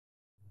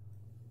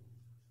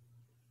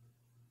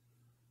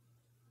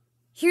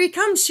Here he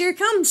comes, here he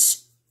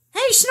comes.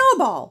 Hey,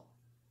 Snowball.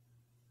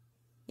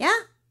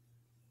 Yeah?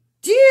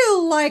 Do you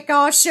like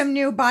awesome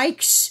new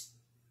bikes?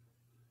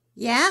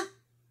 Yeah?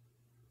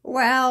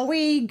 Well,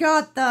 we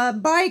got the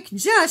bike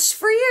just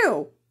for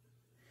you.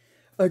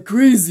 A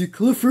crazy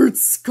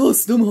Clifford's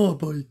custom hot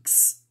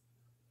bikes.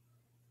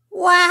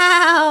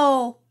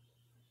 Wow!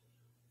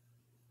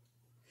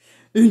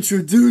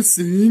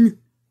 Introducing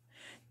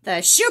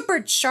the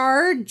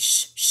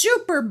Supercharged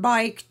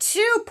Superbike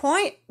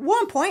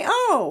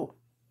 1.0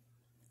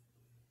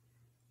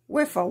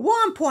 with a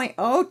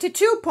 1.0 to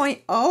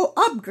 2.0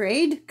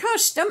 upgrade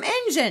custom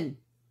engine.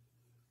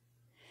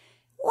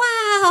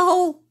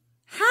 Wow!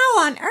 How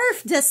on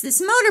earth does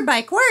this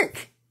motorbike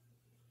work?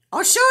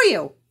 I'll show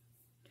you.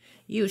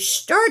 You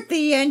start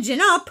the engine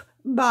up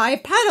by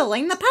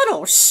pedaling the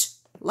pedals,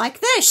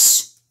 like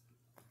this.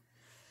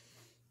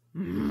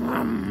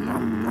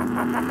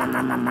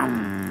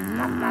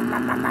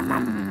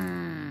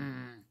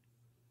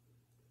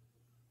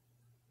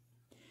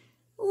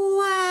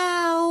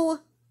 Wow!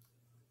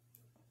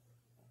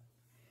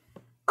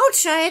 I'll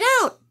try it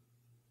out.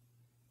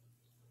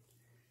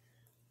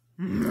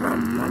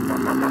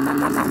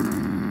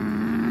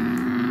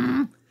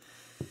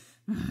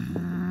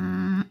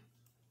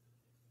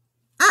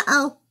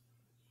 Uh-oh.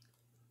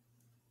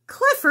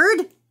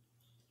 Clifford?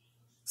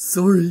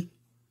 Sorry,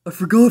 I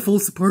forgot it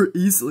falls apart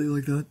easily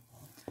like that.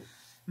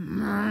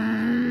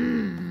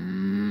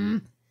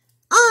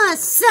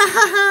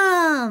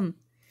 Awesome!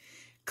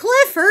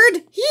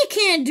 Clifford, he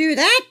can't do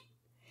that.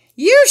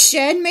 You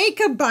should make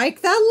a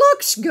bike that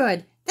looks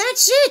good.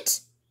 That's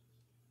it.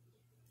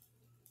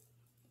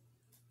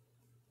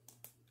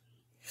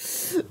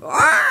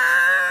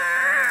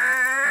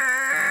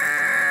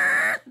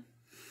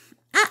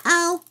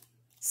 Uh-oh.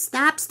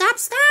 Stop, stop,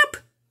 stop.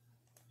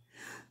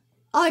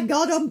 I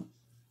got him.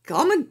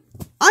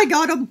 I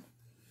got him.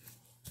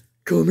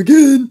 Come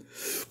again.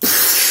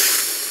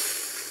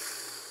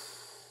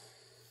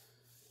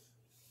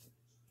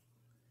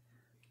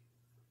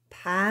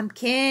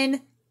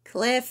 Pumpkin,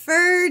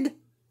 Clifford,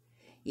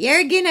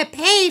 you're gonna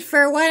pay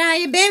for what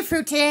I've been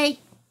through today.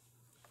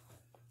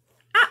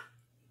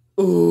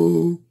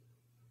 Oh.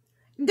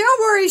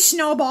 Don't worry,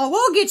 Snowball.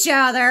 We'll get you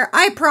out of there.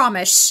 I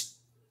promise.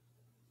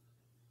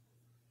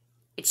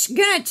 It's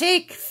gonna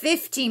take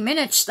 15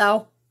 minutes,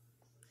 though.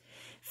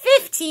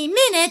 15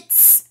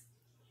 minutes?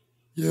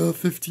 Yeah,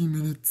 15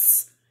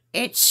 minutes.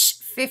 It's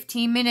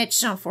 15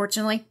 minutes,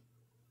 unfortunately.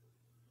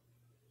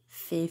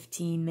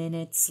 15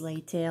 minutes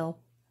later.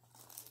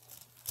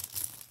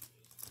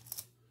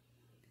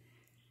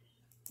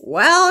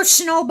 Well,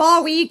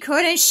 Snowball, we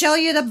couldn't show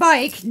you the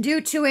bike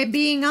due to it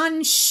being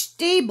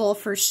unstable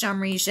for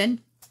some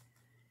reason.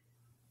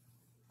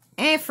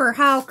 And for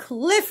how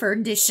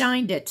Clifford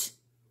designed it.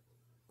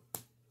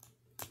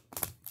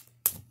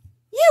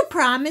 You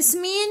promised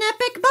me an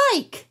epic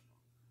bike.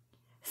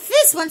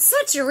 This one's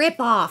such a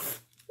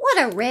rip-off.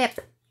 What a rip.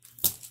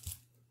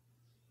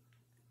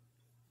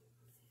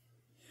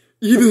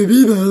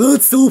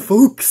 That's all,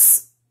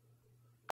 folks.